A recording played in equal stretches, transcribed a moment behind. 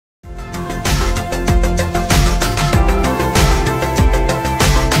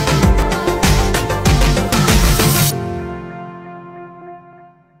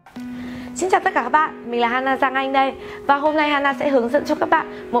chào tất cả các bạn, mình là Hana Giang Anh đây. Và hôm nay Hana sẽ hướng dẫn cho các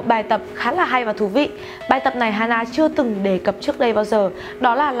bạn một bài tập khá là hay và thú vị. Bài tập này Hana chưa từng đề cập trước đây bao giờ.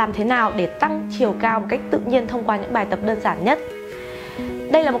 Đó là làm thế nào để tăng chiều cao một cách tự nhiên thông qua những bài tập đơn giản nhất.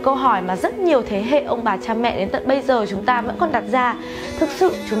 Đây là một câu hỏi mà rất nhiều thế hệ ông bà cha mẹ đến tận bây giờ chúng ta vẫn còn đặt ra. Thực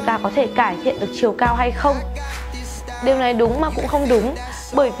sự chúng ta có thể cải thiện được chiều cao hay không? Điều này đúng mà cũng không đúng.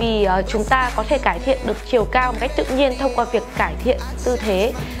 Bởi vì chúng ta có thể cải thiện được chiều cao một cách tự nhiên thông qua việc cải thiện tư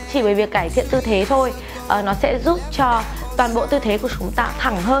thế. Chỉ bởi việc cải thiện tư thế thôi, nó sẽ giúp cho toàn bộ tư thế của chúng ta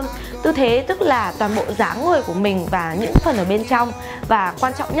thẳng hơn. Tư thế tức là toàn bộ dáng người của mình và những phần ở bên trong. Và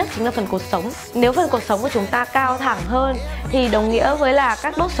quan trọng nhất chính là phần cột sống. Nếu phần cột sống của chúng ta cao thẳng hơn thì đồng nghĩa với là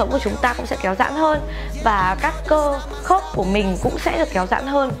các đốt sống của chúng ta cũng sẽ kéo giãn hơn. Và các cơ khớp của mình cũng sẽ được kéo giãn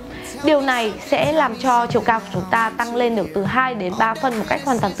hơn. Điều này sẽ làm cho chiều cao của chúng ta tăng lên được từ 2 đến 3 phân một cách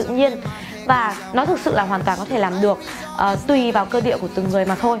hoàn toàn tự nhiên. Và nó thực sự là hoàn toàn có thể làm được, tùy vào cơ địa của từng người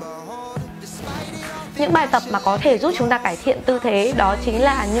mà thôi. Những bài tập mà có thể giúp chúng ta cải thiện tư thế đó chính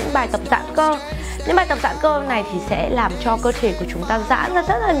là những bài tập giãn cơ. Những bài tập giãn cơ này thì sẽ làm cho cơ thể của chúng ta giãn ra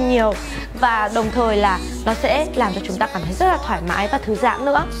rất là nhiều. Và đồng thời là nó sẽ làm cho chúng ta cảm thấy rất là thoải mái và thư giãn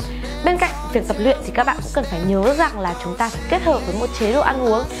nữa. Bên cạnh việc tập luyện thì các bạn cũng cần phải nhớ rằng là chúng ta phải kết hợp với một chế độ ăn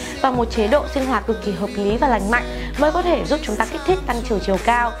uống và một chế độ sinh hoạt cực kỳ hợp lý và lành mạnh mới có thể giúp chúng ta kích thích tăng chiều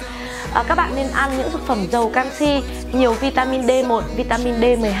cao. Các bạn nên ăn những thực phẩm giàu canxi, nhiều vitamin D1, vitamin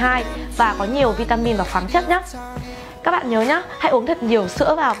D12 và có nhiều vitamin và khoáng chất nhé. Các bạn nhớ nhé, hãy uống thật nhiều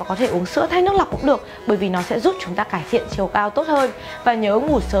sữa vào và có thể uống sữa thay nước lọc cũng được, bởi vì nó sẽ giúp chúng ta cải thiện chiều cao tốt hơn. Và nhớ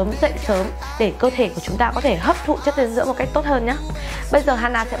ngủ sớm, dậy sớm để cơ thể của chúng ta có thể hấp thụ chất dinh dưỡng một cách tốt hơn nhé. Bây giờ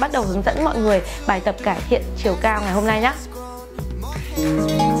Hana sẽ bắt đầu hướng dẫn mọi người bài tập cải thiện chiều cao ngày hôm nay nhé.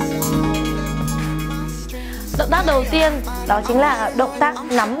 Động tác đầu tiên đó chính là động tác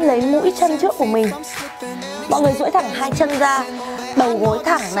nắm lấy mũi chân trước của mình. Mọi người duỗi thẳng hai chân ra, đầu gối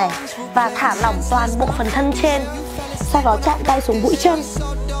thẳng này và thả lỏng toàn bộ phần thân trên. Sau đó chạm tay xuống mũi chân.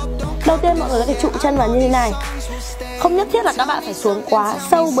 Đầu tiên mọi người có thể trụ chân vào như thế này. Không nhất thiết là các bạn phải xuống quá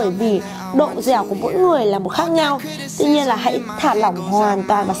sâu, bởi vì độ dẻo của mỗi người là một khác nhau. Tuy nhiên là hãy thả lỏng hoàn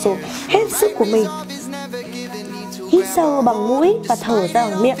toàn và xuống hết sức của mình. Hít sâu bằng mũi và thở ra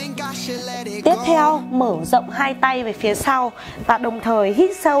bằng miệng. Tiếp theo, mở rộng hai tay về phía sau và đồng thời hít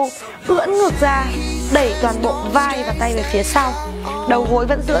sâu, ưỡn ngực ra, đẩy toàn bộ vai và tay về phía sau. Đầu gối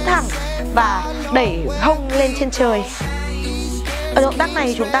vẫn giữ thẳng và đẩy hông lên trên trời. Ở động tác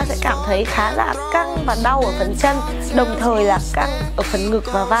này chúng ta sẽ cảm thấy khá là căng và đau ở phần chân, đồng thời là căng ở phần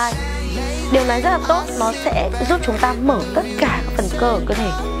ngực và vai. Điều này rất là tốt, nó sẽ giúp chúng ta mở tất cả các phần cơ ở cơ thể.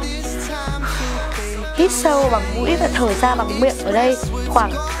 Hít sâu bằng mũi và thở ra bằng miệng ở đây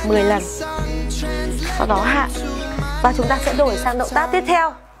khoảng 10 lần. Sau đó hạ. Và chúng ta sẽ đổi sang động tác tiếp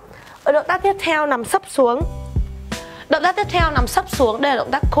theo. Ở động tác tiếp theo nằm sấp xuống. Động tác tiếp theo nằm sấp xuống, đây là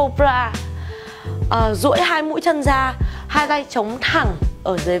động tác Cobra. Duỗi hai mũi chân ra, hai tay chống thẳng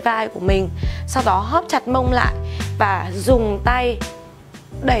ở dưới vai của mình. Sau đó hóp chặt mông lại và dùng tay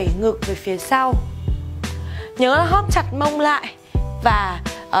đẩy ngực về phía sau. Nhớ là hóp chặt mông lại và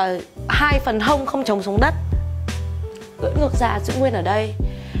hai phần hông không chống xuống đất. Ưỡn ngực ra, giữ nguyên ở đây.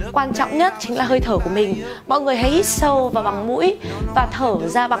 Quan trọng nhất chính là hơi thở của mình. Mọi người hãy hít sâu vào bằng mũi và thở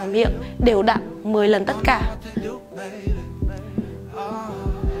ra bằng miệng đều đặn 10 lần tất cả.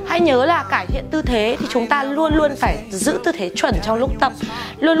 Hãy nhớ là cải thiện tư thế thì chúng ta luôn luôn phải giữ tư thế chuẩn trong lúc tập.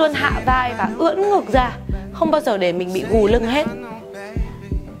 Luôn luôn hạ vai và ưỡn ngực ra, không bao giờ để mình bị gù lưng hết.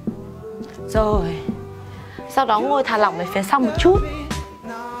 Rồi. Sau đó ngồi thả lỏng về phía sau một chút.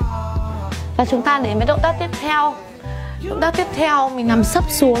 Và chúng ta đến với động tác tiếp theo. Động tác tiếp theo mình nằm sấp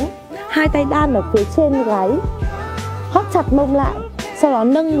xuống, hai tay đan ở phía trên gáy, hóp chặt mông lại. Sau đó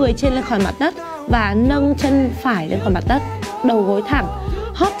nâng người trên lên khỏi mặt đất và nâng chân phải lên khỏi mặt đất. Đầu gối thẳng,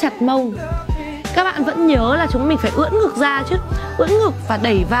 hóp chặt mông. Các bạn vẫn nhớ là chúng mình phải ưỡn ngực ra chứ. Ưỡn ngực và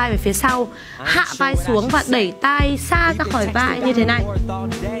đẩy vai về phía sau. Hạ vai xuống và đẩy tay xa ra khỏi vai như thế này.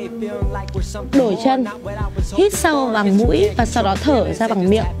 Đổi chân. Hít sâu bằng mũi và sau đó thở ra bằng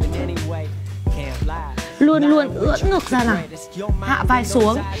miệng. Luôn luôn ưỡn ngực ra nào. Hạ vai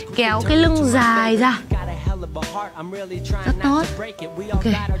xuống, kéo cái lưng dài ra. Rất tốt. Ok.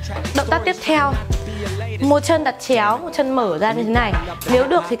 Động tác tiếp theo, một chân đặt chéo, một chân mở ra như thế này. Nếu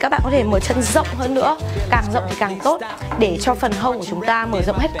được thì các bạn có thể mở chân rộng hơn nữa, càng rộng thì càng tốt, để cho phần hông của chúng ta mở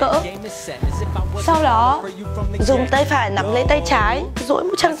rộng hết cỡ. Sau đó dùng tay phải nắm lấy tay trái, duỗi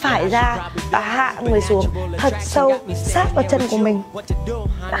mũi chân phải ra và hạ người xuống thật sâu sát vào chân của mình.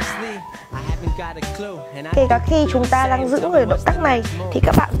 Kể cả khi chúng ta đang giữ người động tác này thì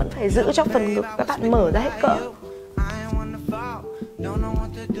các bạn vẫn phải giữ cho phần ngực các bạn mở ra hết cỡ.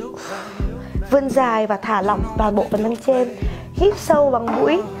 Vươn dài và thả lỏng toàn bộ phần thân trên. Hít sâu bằng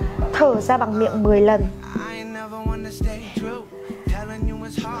mũi thở ra bằng miệng 10 lần.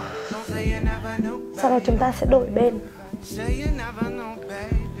 Sau đó chúng ta sẽ đổi bên.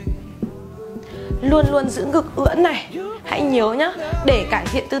 Luôn luôn giữ ngực ưỡn này. Hãy nhớ nhá, để cải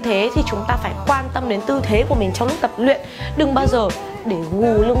thiện tư thế thì chúng ta phải quan tâm đến tư thế của mình trong lúc tập luyện. Đừng bao giờ để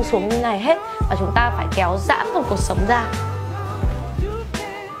gù lưng xuống như này hết, và chúng ta phải kéo giãn phần cột sống ra.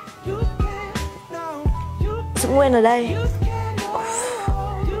 Giữ nguyên ở đây.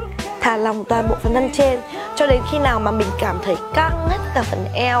 Thả lỏng toàn bộ phần thân trên cho đến khi nào mà mình cảm thấy căng hết cả phần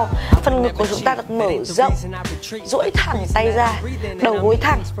eo. Phần ngực của chúng ta được mở rộng. Duỗi thẳng tay ra, đầu gối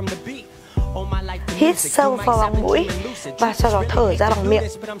thẳng. Hít sâu vào bằng mũi và sau đó thở ra bằng miệng.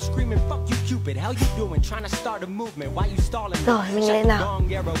 Rồi mình lên nào.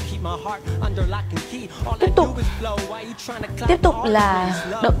 Tiếp tục là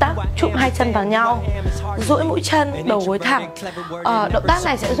động tác chụm hai chân vào nhau, duỗi mũi chân, đầu gối thẳng. Động tác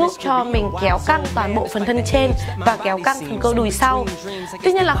này sẽ giúp cho mình kéo căng toàn bộ phần thân trên và kéo căng phần cơ đùi sau.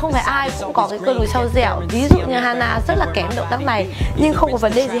 Tuy nhiên là không phải ai cũng có cái cơ đùi sau dẻo. Ví dụ như Hana rất là kém động tác này, nhưng không có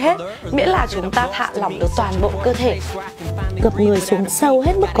vấn đề gì hết, miễn là chúng ta thả lỏng được toàn bộ cơ thể. Gập người xuống sâu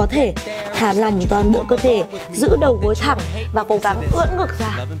hết mức có thể, thả lỏng toàn bộ cơ thể, giữ đầu gối thẳng và cố gắng ưỡn ngực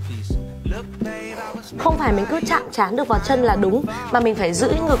ra. Không phải mình cứ chạm trán được vào chân là đúng, mà mình phải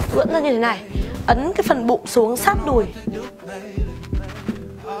giữ ngực ưỡn ra như thế này. Ấn cái phần bụng xuống sát đùi.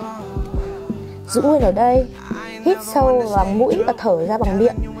 Giữ nguyên ở đây. Hít sâu bằng mũi và thở ra bằng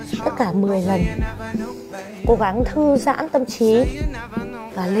miệng, tất cả 10 lần. Cố gắng thư giãn tâm trí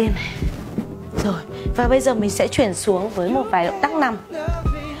và lên. Rồi, và bây giờ mình sẽ chuyển xuống với một vài động tác nằm.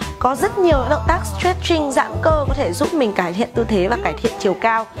 Có rất nhiều động tác stretching, giãn cơ có thể giúp mình cải thiện tư thế và cải thiện chiều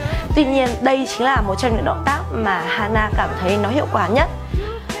cao. Tuy nhiên đây chính là một trong những động tác mà Hana cảm thấy nó hiệu quả nhất.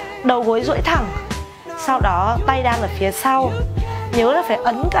 Đầu gối duỗi thẳng, sau đó tay đang ở phía sau. Nhớ là phải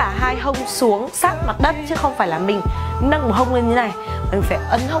ấn cả hai hông xuống sát mặt đất, chứ không phải là mình nâng một hông lên như này. Mình phải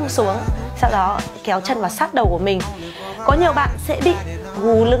ấn hông xuống, sau đó kéo chân vào sát đầu của mình. Có nhiều bạn sẽ bị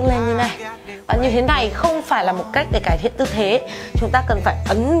gù lưng lên như này. Và như thế này không phải là một cách để cải thiện tư thế. Chúng ta cần phải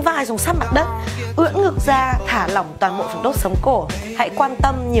ấn vai xuống sát mặt đất, ưỡn ngực ra, thả lỏng toàn bộ phần đốt sống cổ. Hãy quan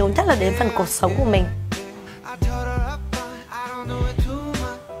tâm nhiều nhất là đến phần cột sống của mình.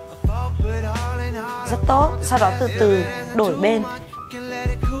 Rất tốt. Sau đó từ từ đổi bên.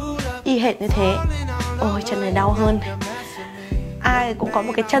 Y hệt như thế. Ôi, chân này đau hơn. Ai cũng có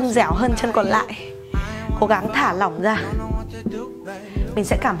một cái chân dẻo hơn chân còn lại. Cố gắng thả lỏng ra. Mình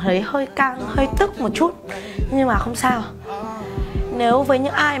sẽ cảm thấy hơi căng, hơi tức một chút, nhưng mà không sao. Nếu với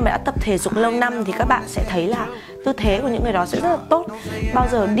những ai mà đã tập thể dục lâu năm thì các bạn sẽ thấy là tư thế của những người đó sẽ rất là tốt. Bao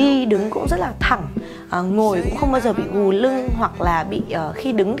giờ đi đứng cũng rất là thẳng, ngồi cũng không bao giờ bị gù lưng, hoặc là bị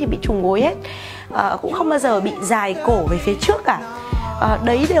khi đứng thì bị trùng gối hết, cũng không bao giờ bị dài cổ về phía trước cả.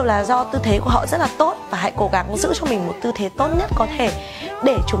 Đấy đều là do tư thế của họ rất là tốt. Và hãy cố gắng giữ cho mình một tư thế tốt nhất có thể,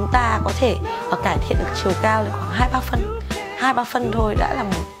 để chúng ta có thể cải thiện được chiều cao lên khoảng 2-3 phân. 2-3 phân thôi đã là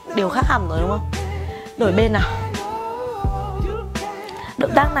một điều khác hẳn rồi, đúng không? Đổi bên nào.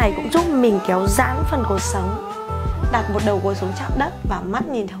 Động tác này cũng giúp mình kéo giãn phần cột sống. Đặt một đầu gối xuống chạm đất và mắt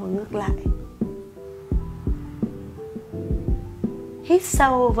nhìn theo hướng ngược lại. Hít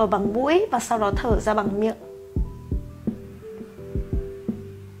sâu vào bằng mũi và sau đó thở ra bằng miệng.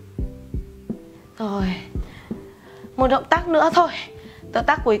 Rồi, một động tác nữa thôi. Động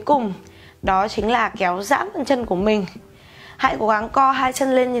tác cuối cùng đó chính là kéo giãn phần chân của mình. Hãy cố gắng co hai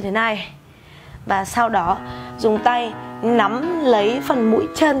chân lên như thế này. Và sau đó dùng tay nắm lấy phần mũi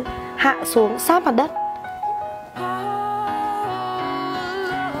chân, hạ xuống sát mặt đất.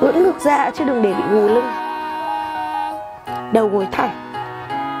 Ưỡn ngực ra chứ đừng để bị gù lưng. Đầu gối thẳng.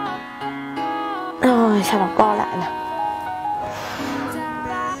 Rồi, sau đó co lại nào.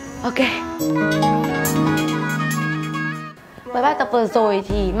 Ok. Với bài tập vừa rồi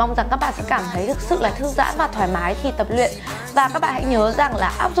thì mong rằng các bạn sẽ cảm thấy thực sự là thư giãn và thoải mái khi tập luyện. Và các bạn hãy nhớ rằng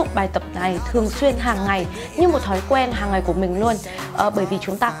là áp dụng bài tập này thường xuyên hàng ngày như một thói quen hàng ngày của mình luôn. Bởi vì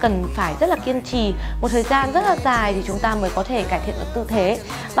chúng ta cần phải rất là kiên trì một thời gian rất là dài thì chúng ta mới có thể cải thiện được tư thế.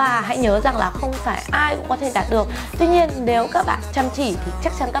 Và hãy nhớ rằng là không phải ai cũng có thể đạt được. Tuy nhiên nếu các bạn chăm chỉ thì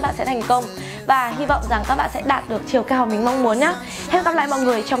chắc chắn các bạn sẽ thành công. Và hy vọng rằng các bạn sẽ đạt được chiều cao mình mong muốn nhé. Hẹn gặp lại mọi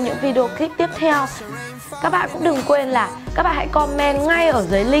người trong những video clip tiếp theo. Các bạn cũng đừng quên là các bạn hãy comment ngay ở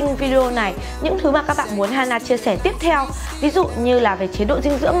dưới link video này những thứ mà các bạn muốn Hana chia sẻ tiếp theo. Ví dụ như là về chế độ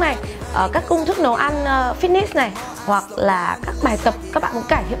dinh dưỡng này, các công thức nấu ăn fitness này, hoặc là các bài tập các bạn muốn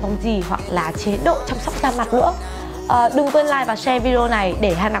cải thiện bằng gì, hoặc là chế độ chăm sóc da mặt nữa. Đừng quên like và share video này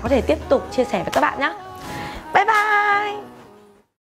để Hana có thể tiếp tục chia sẻ với các bạn nhé.